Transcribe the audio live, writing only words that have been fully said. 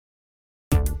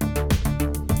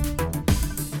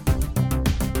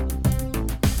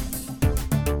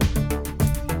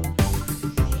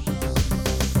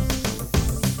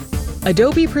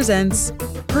Adobe presents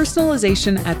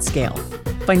Personalization at Scale,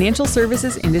 Financial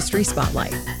Services Industry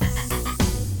Spotlight.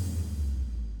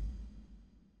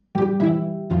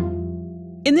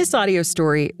 In this audio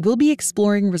story, we'll be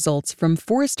exploring results from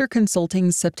Forrester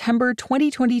Consulting's September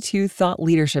 2022 Thought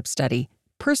Leadership Study,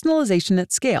 Personalization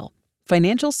at Scale,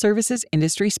 Financial Services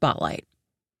Industry Spotlight.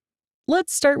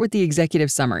 Let's start with the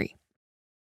executive summary.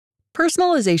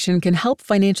 Personalization can help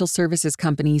financial services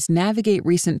companies navigate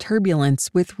recent turbulence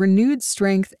with renewed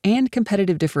strength and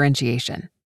competitive differentiation.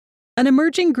 An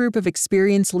emerging group of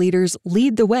experienced leaders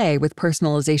lead the way with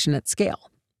personalization at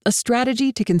scale, a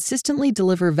strategy to consistently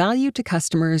deliver value to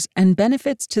customers and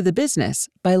benefits to the business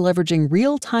by leveraging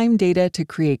real-time data to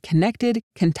create connected,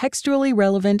 contextually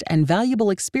relevant, and valuable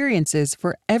experiences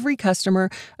for every customer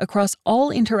across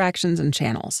all interactions and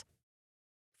channels.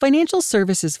 Financial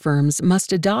services firms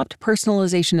must adopt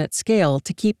personalization at scale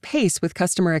to keep pace with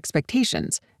customer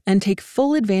expectations and take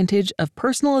full advantage of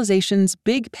personalization's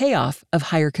big payoff of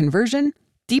higher conversion,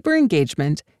 deeper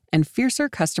engagement, and fiercer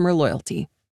customer loyalty.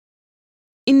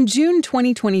 In June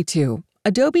 2022,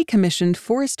 Adobe commissioned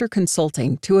Forrester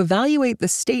Consulting to evaluate the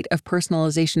state of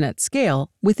personalization at scale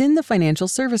within the financial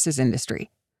services industry.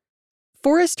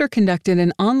 Forrester conducted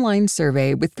an online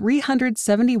survey with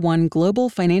 371 global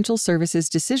financial services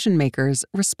decision-makers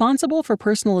responsible for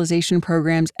personalization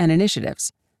programs and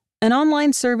initiatives, an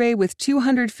online survey with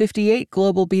 258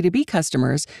 global B2B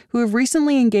customers who have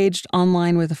recently engaged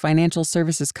online with a financial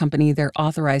services company they're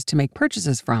authorized to make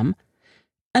purchases from,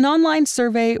 an online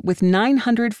survey with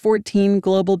 914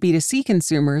 global B2C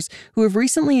consumers who have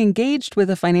recently engaged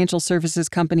with a financial services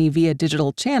company via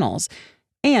digital channels,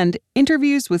 and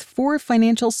interviews with 4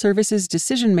 financial services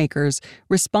decision-makers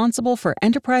responsible for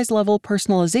enterprise-level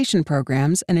personalization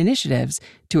programs and initiatives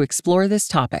to explore this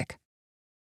topic.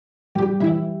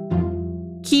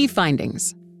 Key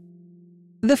findings.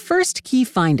 The first key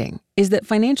finding is that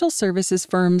financial services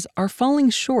firms are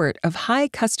falling short of high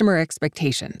customer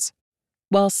expectations.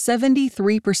 While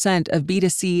 73% of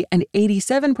B2C and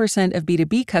 87% of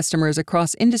B2B customers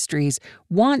across industries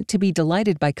want to be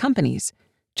delighted by companies,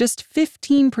 just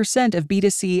 15% of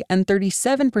B2C and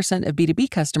 37% of B2B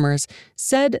customers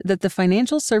said that the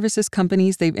financial services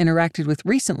companies they've interacted with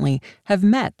recently have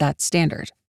met that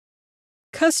standard.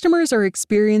 Customers are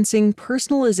experiencing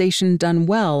personalization done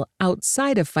well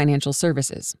outside of financial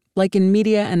services, like in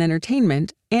media and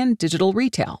entertainment and digital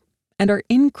retail, and are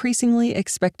increasingly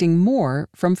expecting more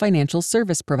from financial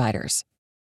service providers.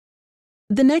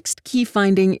 The next key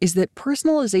finding is that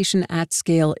personalization at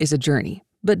scale is a journey,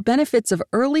 but benefits of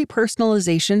early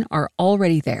personalization are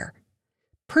already there.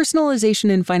 Personalization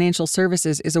in financial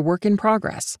services is a work in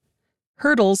progress.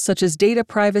 Hurdles such as data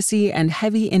privacy and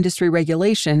heavy industry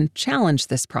regulation challenge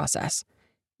this process.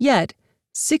 Yet,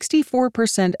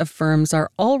 64% of firms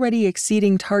are already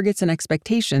exceeding targets and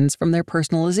expectations from their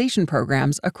personalization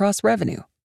programs across revenue.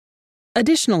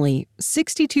 Additionally,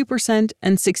 62%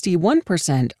 and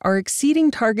 61% are exceeding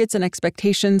targets and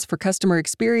expectations for customer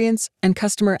experience and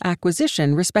customer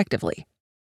acquisition, respectively.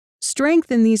 Strength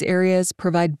in these areas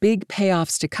provide big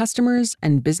payoffs to customers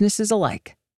and businesses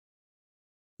alike.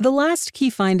 The last key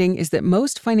finding is that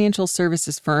most financial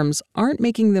services firms aren't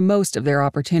making the most of their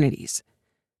opportunities.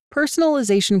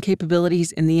 Personalization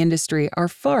capabilities in the industry are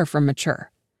far from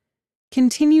mature.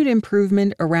 Continued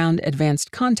improvement around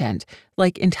advanced content,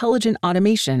 like intelligent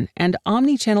automation and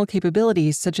omni-channel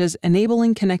capabilities such as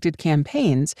enabling connected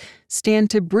campaigns, stand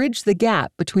to bridge the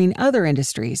gap between other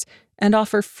industries and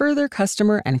offer further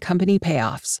customer and company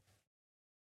payoffs.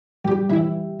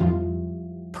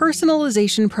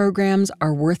 Personalization programs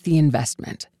are worth the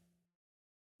investment.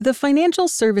 The financial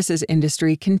services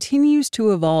industry continues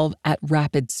to evolve at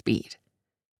rapid speed.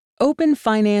 Open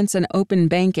finance and open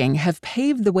banking have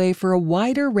paved the way for a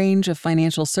wider range of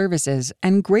financial services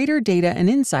and greater data and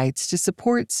insights to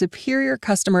support superior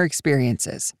customer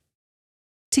experiences.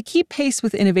 To keep pace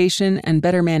with innovation and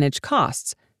better manage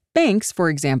costs, banks, for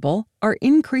example, are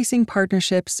increasing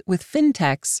partnerships with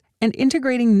fintechs and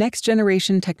integrating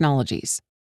next-generation technologies.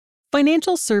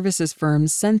 Financial services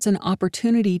firms sense an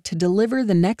opportunity to deliver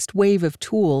the next wave of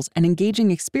tools and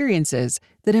engaging experiences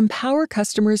that empower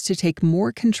customers to take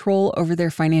more control over their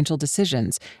financial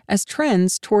decisions as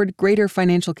trends toward greater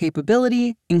financial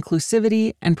capability,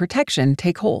 inclusivity, and protection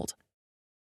take hold.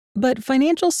 But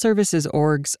financial services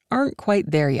orgs aren't quite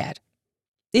there yet.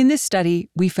 In this study,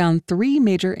 we found 3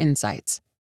 major insights.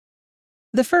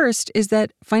 The first is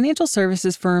that financial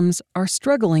services firms are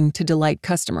struggling to delight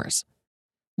customers.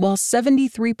 While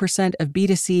 73% of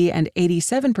B2C and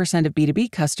 87% of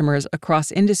B2B customers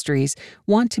across industries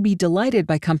want to be delighted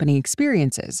by company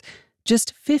experiences,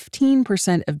 Just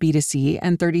 15% of B2C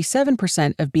and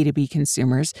 37% of B2B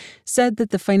consumers said that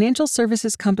the financial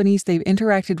services companies they've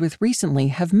interacted with recently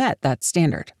have met that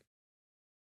standard.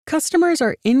 Customers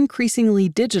are increasingly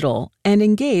digital and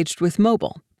engaged with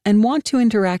mobile and want to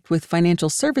interact with financial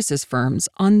services firms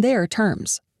on their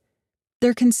terms.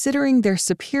 They're considering their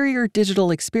superior digital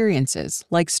experiences,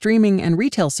 like streaming and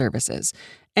retail services,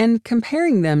 and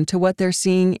comparing them to what they're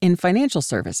seeing in financial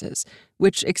services,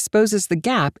 which exposes the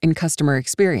gap in customer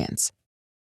experience.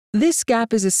 This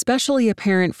gap is especially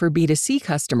apparent for B2C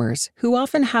customers, who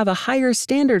often have a higher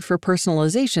standard for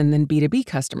personalization than B2B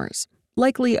customers,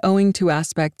 likely owing to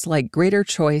aspects like greater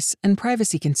choice and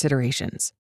privacy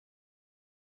considerations.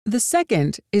 The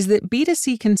second is that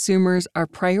B2C consumers are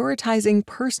prioritizing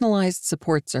personalized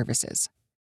support services.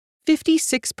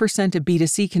 56% of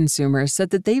B2C consumers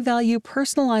said that they value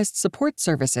personalized support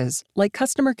services like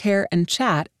customer care and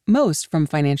chat most from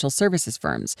financial services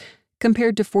firms,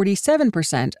 compared to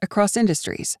 47% across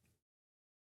industries.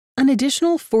 An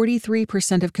additional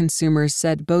 43% of consumers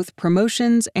said both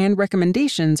promotions and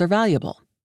recommendations are valuable.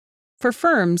 For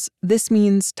firms, this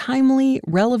means timely,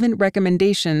 relevant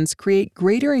recommendations create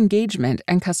greater engagement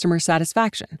and customer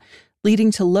satisfaction,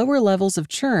 leading to lower levels of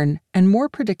churn and more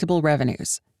predictable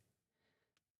revenues.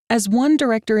 As one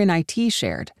director in IT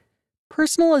shared,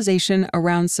 personalization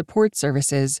around support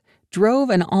services drove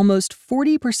an almost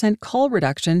 40% call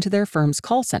reduction to their firm's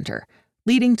call center,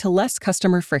 leading to less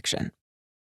customer friction.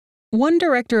 One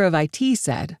director of IT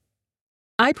said,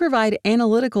 "I provide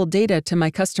analytical data to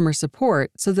my customer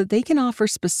support so that they can offer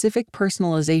specific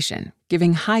personalization,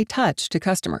 giving high touch to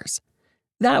customers.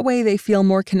 That way they feel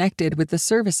more connected with the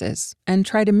services and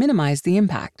try to minimize the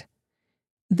impact.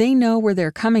 They know where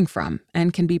they're coming from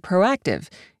and can be proactive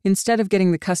instead of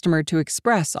getting the customer to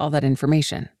express all that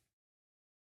information."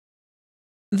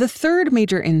 The third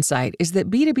major insight is that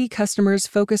B2B customers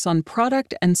focus on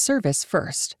product and service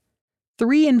first.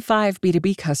 3 in 5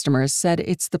 B2B customers said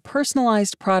it's the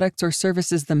personalized products or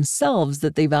services themselves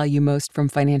that they value most from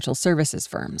financial services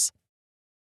firms.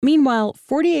 Meanwhile,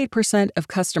 48% of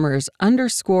customers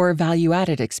underscore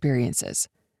value-added experiences.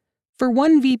 For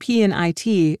one VP in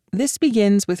IT, this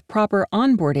begins with proper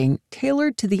onboarding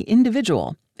tailored to the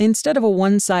individual instead of a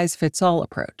one-size-fits-all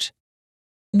approach.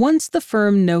 Once the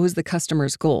firm knows the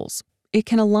customer's goals, it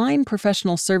can align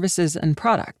professional services and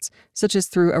products, such as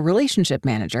through a relationship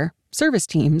manager, service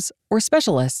teams, or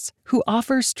specialists who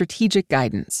offer strategic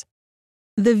guidance.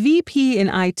 The VP in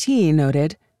IT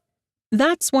noted,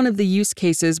 "That's one of the use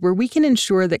cases where we can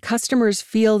ensure that customers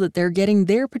feel that they're getting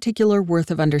their particular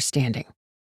worth of understanding."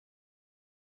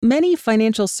 Many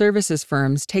financial services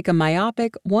firms take a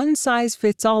myopic,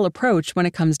 one-size-fits-all approach when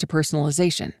it comes to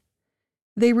personalization.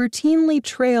 They routinely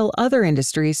trail other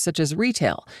industries such as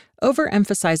retail,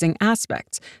 overemphasizing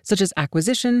aspects such as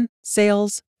acquisition,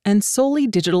 sales, and solely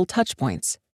digital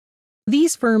touchpoints.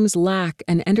 These firms lack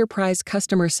an enterprise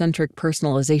customer-centric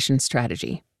personalization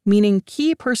strategy, meaning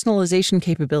key personalization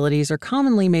capabilities are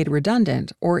commonly made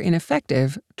redundant or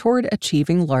ineffective toward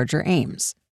achieving larger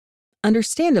aims.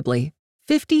 Understandably,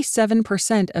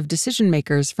 57% of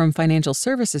decision-makers from financial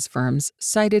services firms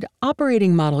cited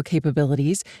operating model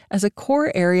capabilities as a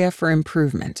core area for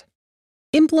improvement.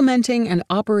 Implementing and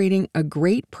operating a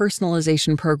great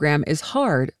personalization program is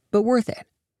hard, but worth it.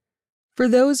 For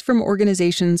those from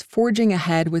organizations forging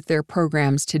ahead with their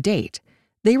programs to date,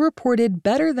 they reported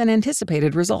better than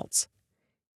anticipated results.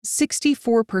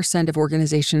 64% of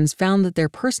organizations found that their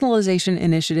personalization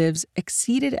initiatives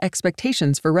exceeded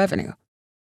expectations for revenue.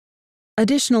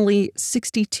 Additionally,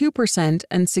 62%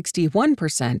 and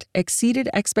 61% exceeded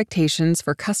expectations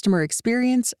for customer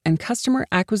experience and customer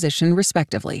acquisition,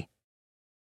 respectively.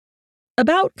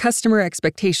 About customer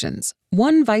expectations,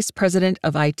 one vice president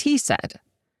of IT said,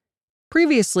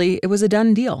 "Previously, it was a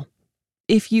done deal.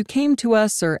 If you came to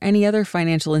us or any other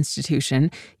financial institution,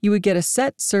 you would get a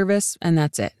set service and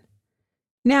that's it.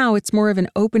 Now it's more of an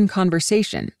open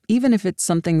conversation, even if it's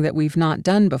something that we've not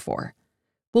done before.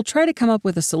 We'll try to come up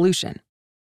with a solution.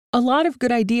 A lot of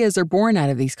good ideas are born out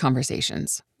of these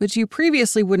conversations, which you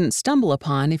previously wouldn't stumble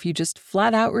upon if you just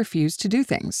flat out refused to do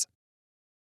things."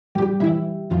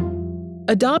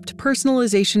 Adopt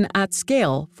personalization at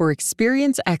scale for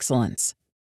experience excellence.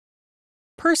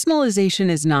 Personalization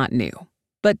is not new,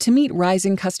 but to meet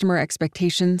rising customer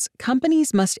expectations,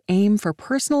 companies must aim for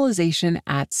personalization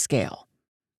at scale.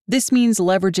 This means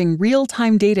leveraging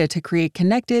real-time data to create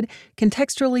connected,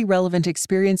 contextually relevant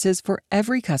experiences for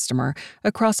every customer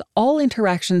across all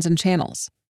interactions and channels.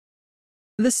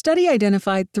 The study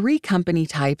identified 3 company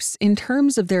types in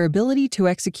terms of their ability to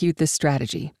execute this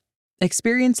strategy: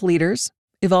 experienced leaders,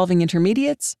 evolving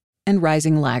intermediates, and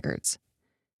rising laggards.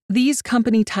 These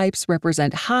company types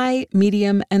represent high,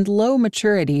 medium, and low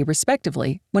maturity,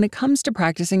 respectively, when it comes to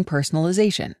practicing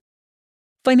personalization.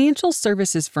 Financial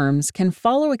services firms can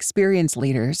follow experienced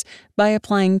leaders by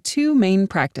applying two main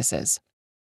practices.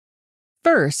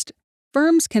 First,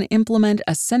 firms can implement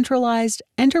a centralized,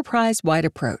 enterprise-wide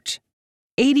approach.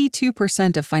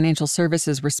 82% of financial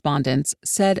services respondents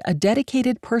said a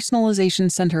dedicated Personalization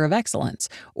Center of Excellence,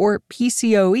 or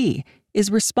PCOE,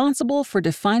 is responsible for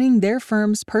defining their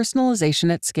firm's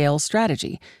personalization at scale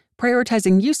strategy,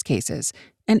 prioritizing use cases,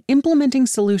 and implementing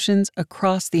solutions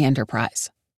across the enterprise.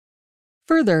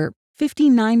 Further,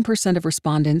 59% of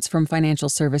respondents from financial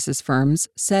services firms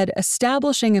said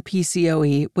establishing a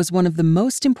PCOE was one of the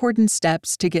most important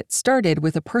steps to get started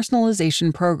with a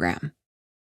personalization program.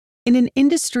 In an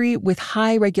industry with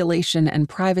high regulation and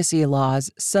privacy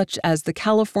laws such as the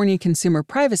California Consumer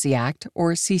Privacy Act,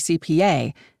 or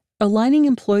CCPA, aligning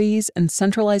employees and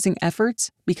centralizing efforts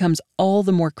becomes all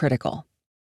the more critical.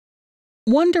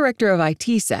 One director of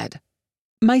IT said,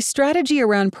 "My strategy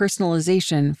around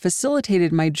personalization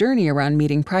facilitated my journey around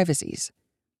meeting privacies.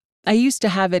 I used to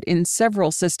have it in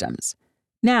several systems.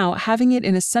 Now, having it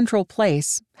in a central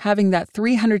place, having that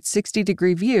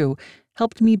 360-degree view,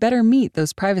 helped me better meet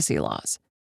those privacy laws.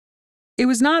 It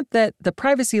was not that the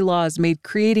privacy laws made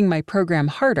creating my program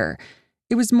harder.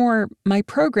 It was more, my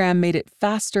program made it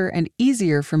faster and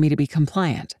easier for me to be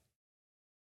compliant."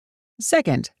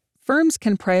 Second, firms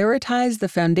can prioritize the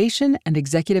foundation and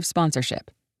executive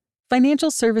sponsorship.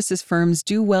 Financial services firms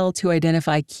do well to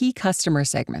identify key customer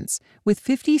segments, with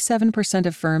 57%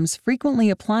 of firms frequently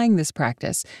applying this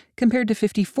practice compared to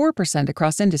 54%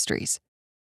 across industries.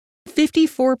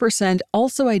 54%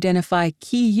 also identify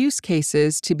key use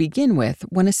cases to begin with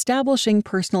when establishing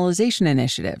personalization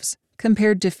initiatives,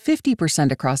 compared to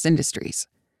 50% across industries.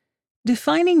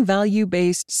 Defining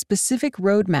value-based specific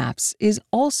roadmaps is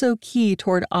also key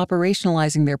toward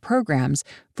operationalizing their programs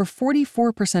for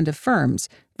 44% of firms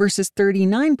versus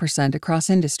 39% across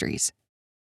industries.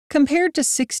 Compared to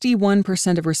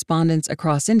 61% of respondents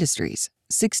across industries,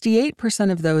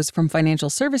 68% of those from financial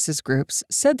services groups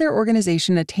said their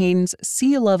organization attains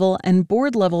C-level and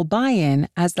board-level buy-in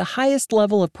as the highest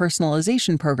level of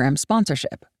personalization program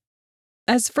sponsorship.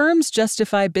 As firms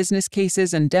justify business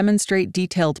cases and demonstrate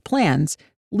detailed plans,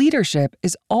 leadership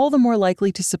is all the more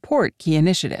likely to support key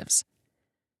initiatives.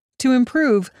 To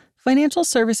improve, financial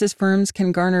services firms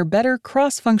can garner better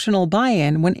cross-functional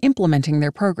buy-in when implementing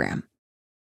their program.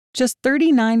 Just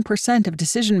 39% of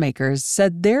decision-makers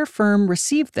said their firm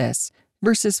received this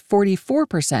versus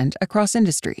 44% across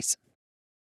industries.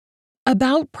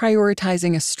 About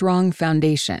prioritizing a strong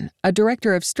foundation, a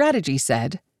director of strategy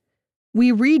said,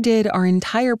 "We redid our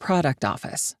entire product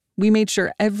office. We made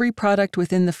sure every product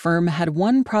within the firm had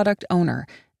one product owner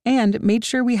and made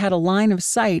sure we had a line of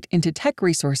sight into tech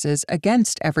resources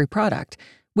against every product,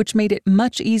 which made it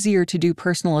much easier to do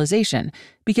personalization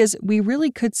because we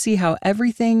really could see how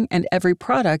everything and every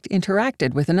product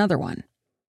interacted with another one."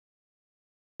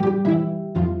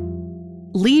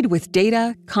 Lead with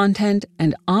data, content,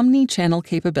 and omni-channel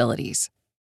capabilities.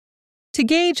 To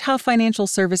gauge how financial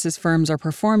services firms are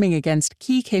performing against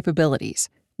key capabilities,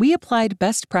 we applied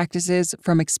best practices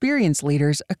from experienced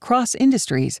leaders across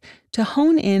industries to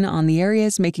hone in on the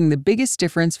areas making the biggest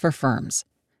difference for firms.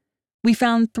 We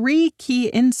found 3 key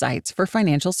insights for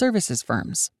financial services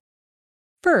firms.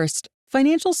 First,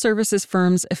 financial services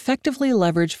firms effectively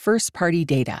leverage first-party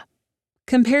data.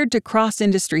 Compared to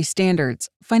cross-industry standards,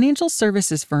 financial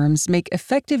services firms make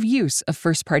effective use of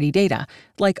first-party data,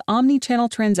 like omni-channel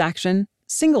transaction,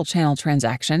 single-channel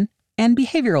transaction, and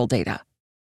behavioral data.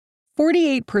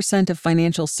 48% of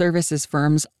financial services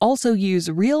firms also use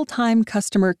real-time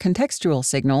customer contextual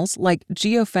signals like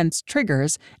geofence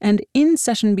triggers and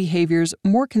in-session behaviors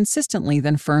more consistently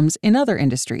than firms in other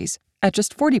industries, at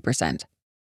just 40%.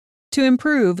 To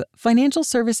improve, financial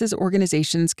services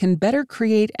organizations can better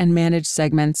create and manage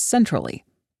segments centrally,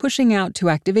 pushing out to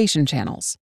activation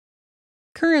channels.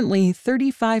 Currently,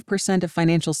 35% of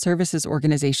financial services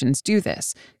organizations do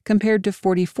this, compared to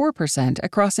 44%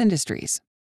 across industries.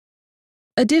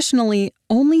 Additionally,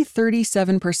 only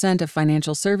 37% of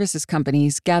financial services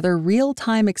companies gather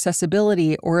real-time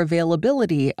accessibility or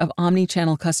availability of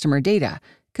omni-channel customer data,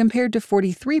 compared to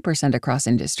 43% across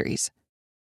industries.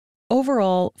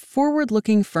 Overall,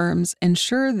 forward-looking firms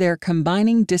ensure they're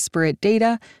combining disparate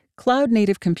data,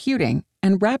 cloud-native computing,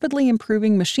 and rapidly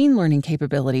improving machine learning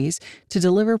capabilities to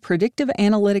deliver predictive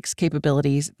analytics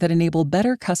capabilities that enable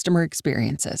better customer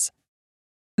experiences.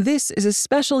 This is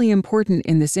especially important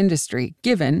in this industry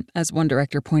given, as one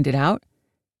director pointed out,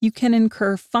 You can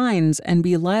incur fines and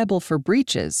be liable for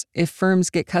breaches if firms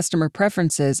get customer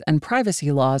preferences and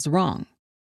privacy laws wrong.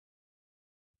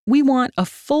 We want a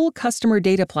full customer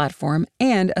data platform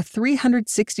and a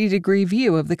 360-degree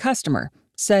view of the customer,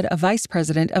 said a vice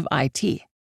president of IT.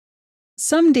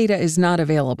 Some data is not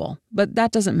available, but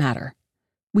that doesn't matter.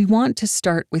 We want to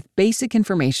start with basic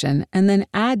information and then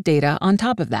add data on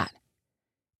top of that.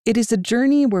 It is a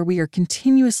journey where we are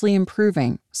continuously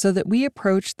improving so that we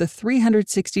approach the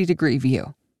 360-degree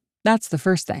view. That's the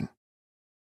first thing.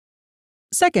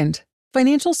 Second,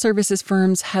 financial services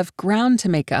firms have ground to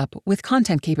make up with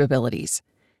content capabilities.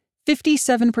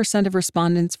 57% of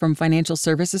respondents from financial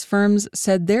services firms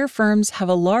said their firms have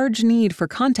a large need for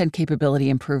content capability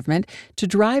improvement to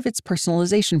drive its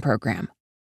personalization program.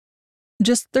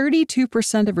 Just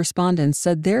 32% of respondents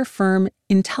said their firm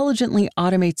intelligently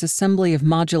automates assembly of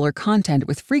modular content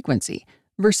with frequency,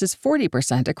 versus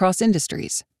 40% across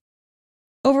industries.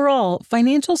 Overall,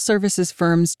 financial services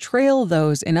firms trail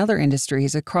those in other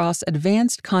industries across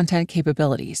advanced content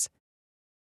capabilities.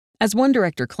 As one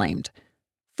director claimed,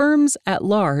 firms at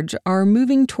large are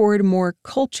moving toward more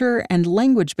culture and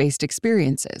language-based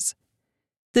experiences.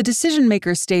 The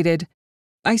decision-maker stated,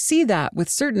 "I see that with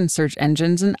certain search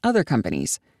engines and other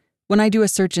companies. When I do a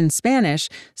search in Spanish,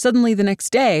 suddenly the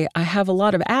next day I have a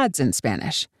lot of ads in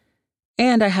Spanish.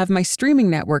 And I have my streaming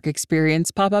network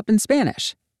experience pop up in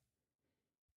Spanish."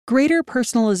 Greater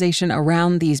personalization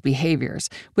around these behaviors,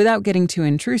 without getting too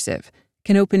intrusive,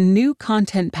 can open new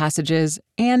content passages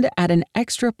and add an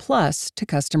extra plus to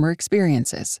customer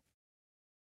experiences.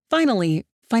 Finally,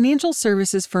 financial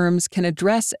services firms can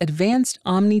address advanced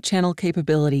omni-channel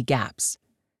capability gaps.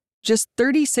 Just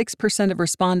 36% of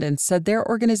respondents said their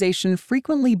organization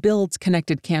frequently builds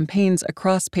connected campaigns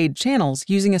across paid channels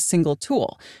using a single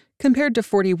tool, compared to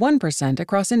 41%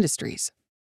 across industries.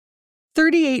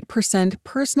 38%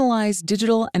 personalize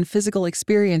digital and physical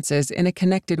experiences in a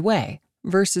connected way,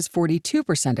 versus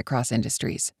 42% across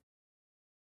industries.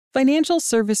 Financial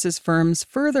services firms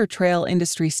further trail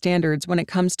industry standards when it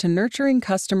comes to nurturing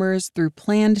customers through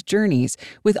planned journeys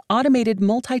with automated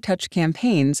multi-touch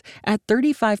campaigns at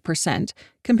 35%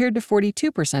 compared to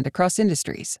 42% across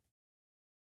industries.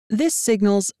 This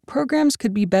signals programs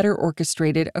could be better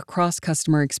orchestrated across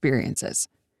customer experiences.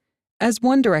 As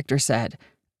one director said,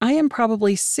 "I am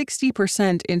probably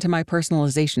 60% into my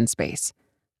personalization space.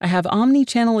 I have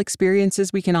omni-channel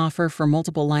experiences we can offer for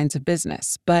multiple lines of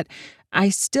business, but I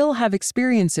still have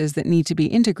experiences that need to be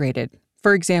integrated,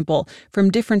 for example,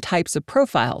 from different types of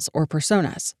profiles or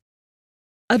personas."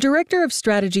 A director of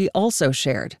strategy also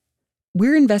shared,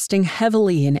 "We're investing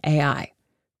heavily in AI.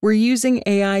 We're using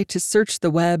AI to search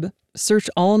the web, search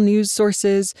all news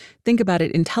sources, think about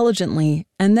it intelligently,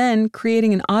 and then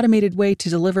creating an automated way to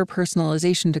deliver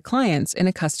personalization to clients in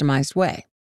a customized way."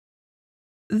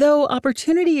 Though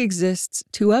opportunity exists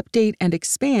to update and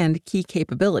expand key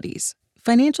capabilities,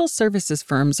 financial services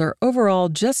firms are overall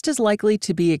just as likely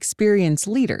to be experienced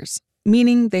leaders,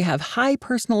 meaning they have high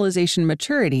personalization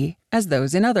maturity as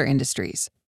those in other industries.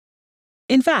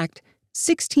 In fact,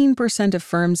 16% of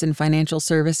firms in financial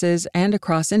services and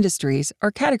across industries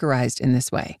are categorized in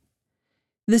this way.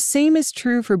 The same is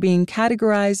true for being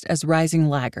categorized as rising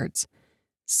laggards.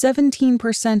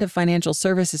 17% of financial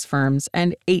services firms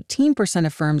and 18%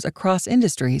 of firms across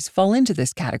industries fall into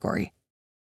this category.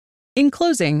 In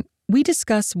closing, we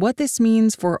discuss what this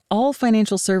means for all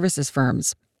financial services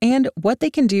firms and what they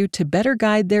can do to better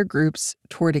guide their groups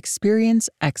toward experience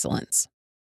excellence.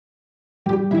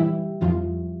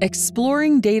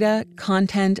 Exploring data,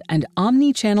 content, and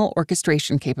omni-channel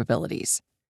orchestration capabilities.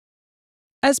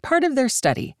 As part of their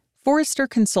study, Forrester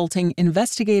Consulting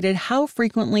investigated how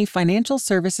frequently financial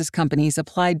services companies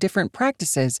apply different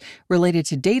practices related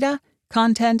to data,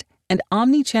 content, and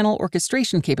omni-channel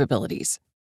orchestration capabilities.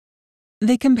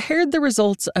 They compared the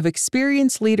results of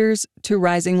experienced leaders to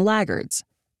rising laggards,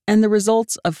 and the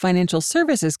results of financial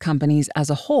services companies as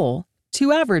a whole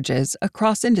to averages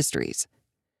across industries.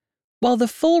 While the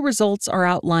full results are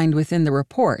outlined within the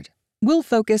report, we'll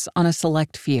focus on a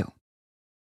select few.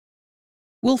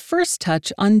 We'll first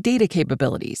touch on data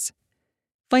capabilities.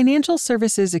 Financial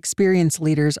services experience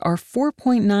leaders are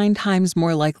 4.9 times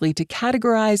more likely to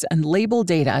categorize and label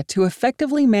data to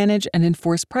effectively manage and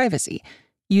enforce privacy,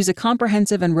 use a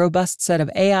comprehensive and robust set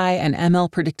of AI and ML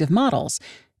predictive models,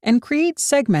 and create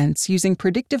segments using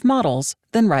predictive models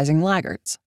than rising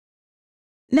laggards.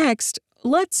 Next,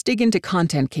 let's dig into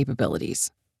content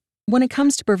capabilities. When it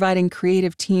comes to providing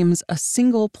creative teams a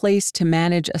single place to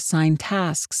manage assigned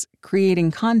tasks,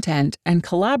 creating content, and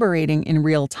collaborating in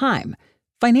real time,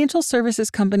 financial services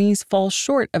companies fall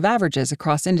short of averages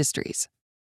across industries.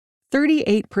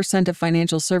 38% of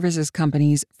financial services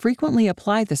companies frequently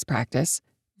apply this practice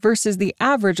versus the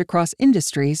average across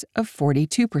industries of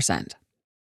 42%.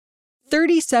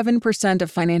 37%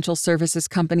 of financial services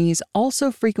companies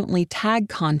also frequently tag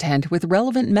content with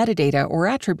relevant metadata or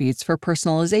attributes for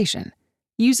personalization,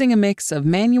 using a mix of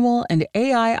manual and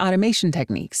AI automation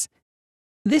techniques.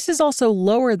 This is also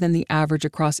lower than the average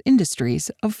across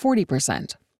industries of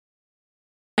 40%.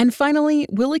 And finally,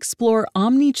 we'll explore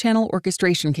omni-channel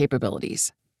orchestration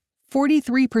capabilities.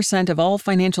 43% of all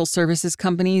financial services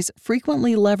companies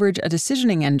frequently leverage a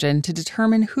decisioning engine to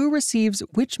determine who receives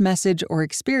which message or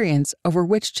experience over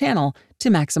which channel to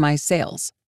maximize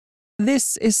sales.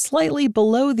 This is slightly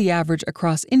below the average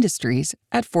across industries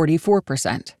at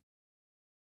 44%.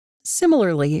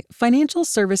 Similarly, financial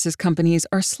services companies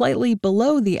are slightly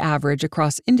below the average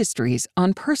across industries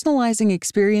on personalizing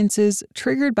experiences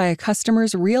triggered by a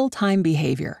customer's real-time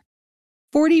behavior.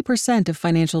 40% of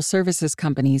financial services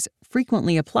companies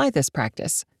frequently apply this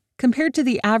practice, compared to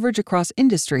the average across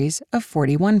industries of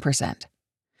 41%.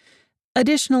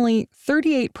 Additionally,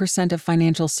 38% of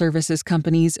financial services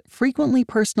companies frequently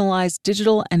personalize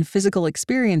digital and physical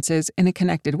experiences in a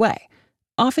connected way,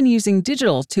 often using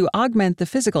digital to augment the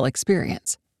physical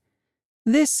experience.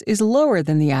 This is lower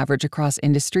than the average across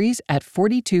industries at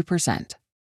 42%.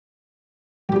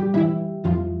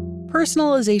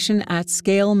 Personalization at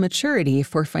scale maturity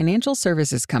for financial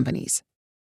services companies.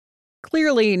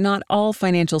 Clearly, not all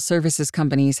financial services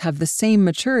companies have the same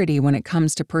maturity when it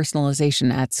comes to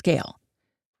personalization at scale.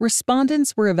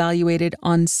 Respondents were evaluated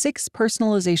on 6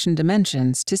 personalization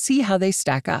dimensions to see how they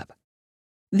stack up.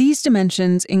 These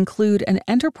dimensions include an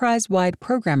enterprise-wide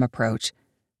program approach,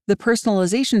 the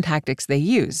personalization tactics they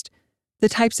used, the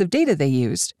types of data they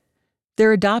used,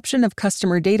 their adoption of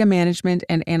customer data management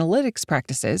and analytics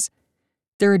practices,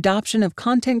 their adoption of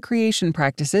content creation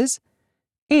practices,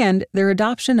 and their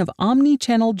adoption of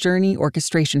omni-channel journey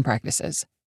orchestration practices.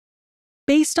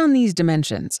 Based on these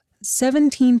dimensions,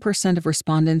 17% of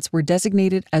respondents were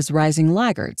designated as rising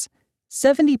laggards,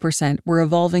 70% were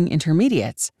evolving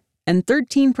intermediates, and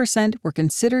 13% were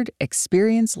considered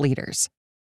experienced leaders.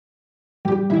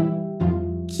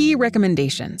 Key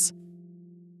recommendations.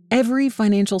 Every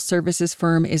financial services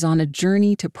firm is on a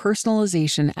journey to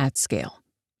personalization at scale.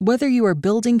 Whether you are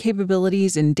building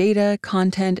capabilities in data,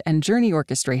 content, and journey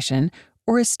orchestration,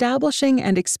 or establishing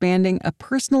and expanding a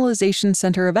personalization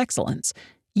center of excellence,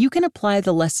 you can apply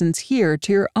the lessons here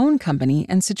to your own company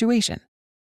and situation.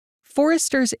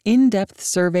 Forrester's in-depth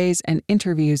surveys and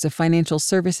interviews of financial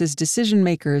services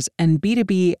decision-makers and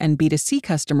B2B and B2C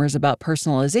customers about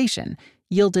personalization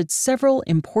yielded several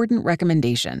important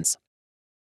recommendations.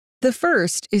 The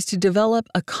first is to develop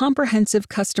a comprehensive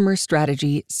customer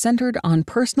strategy centered on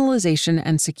personalization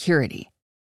and security.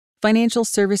 Financial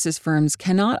services firms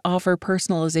cannot offer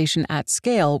personalization at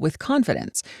scale with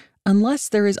confidence unless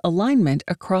there is alignment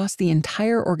across the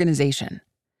entire organization.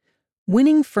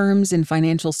 Winning firms in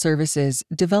financial services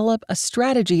develop a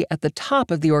strategy at the top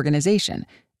of the organization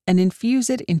and infuse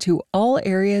it into all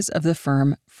areas of the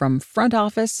firm from front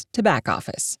office to back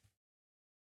office.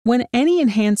 When any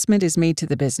enhancement is made to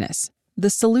the business,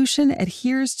 the solution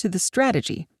adheres to the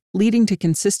strategy, leading to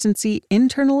consistency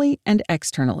internally and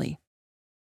externally.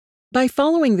 By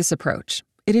following this approach,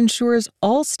 it ensures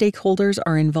all stakeholders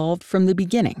are involved from the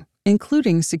beginning,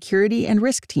 including security and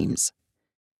risk teams.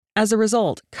 As a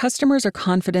result, customers are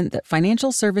confident that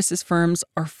financial services firms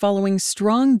are following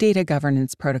strong data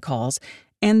governance protocols,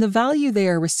 and the value they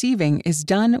are receiving is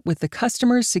done with the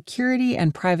customer's security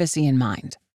and privacy in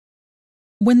mind.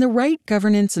 When the right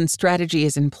governance and strategy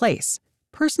is in place,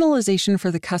 personalization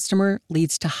for the customer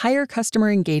leads to higher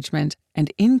customer engagement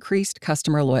and increased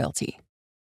customer loyalty.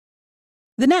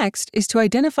 The next is to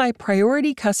identify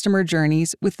priority customer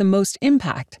journeys with the most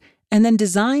impact and then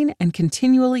design and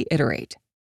continually iterate.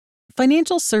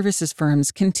 Financial services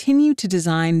firms continue to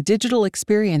design digital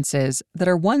experiences that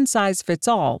are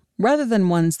one-size-fits-all rather than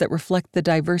ones that reflect the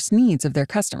diverse needs of their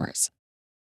customers.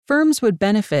 Firms would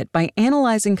benefit by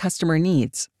analyzing customer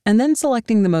needs and then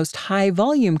selecting the most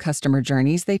high-volume customer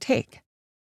journeys they take.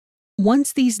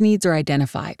 Once these needs are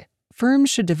identified, firms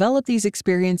should develop these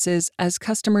experiences as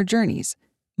customer journeys,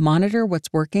 monitor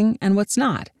what's working and what's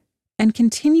not, and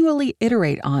continually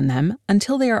iterate on them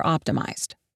until they are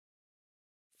optimized.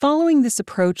 Following this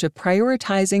approach of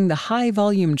prioritizing the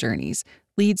high-volume journeys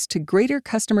leads to greater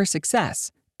customer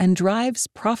success and drives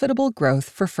profitable growth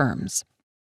for firms.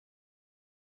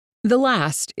 The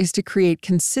last is to create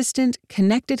consistent,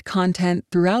 connected content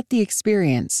throughout the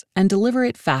experience and deliver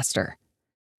it faster.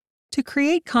 To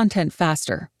create content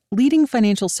faster, leading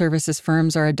financial services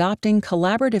firms are adopting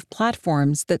collaborative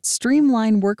platforms that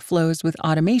streamline workflows with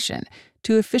automation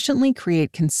to efficiently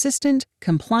create consistent,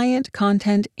 compliant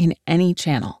content in any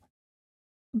channel.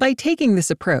 By taking this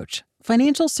approach,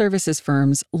 financial services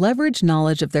firms leverage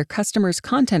knowledge of their customers'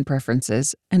 content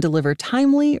preferences and deliver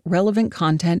timely, relevant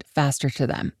content faster to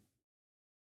them.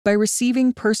 By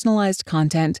receiving personalized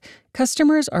content,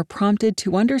 customers are prompted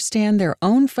to understand their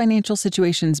own financial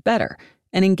situations better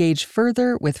and engage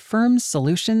further with firms'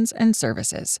 solutions and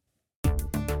services.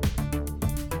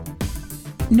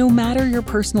 No matter your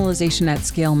personalization at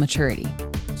scale maturity,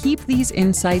 keep these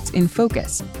insights in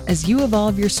focus as you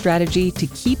evolve your strategy to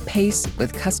keep pace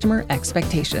with customer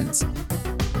expectations.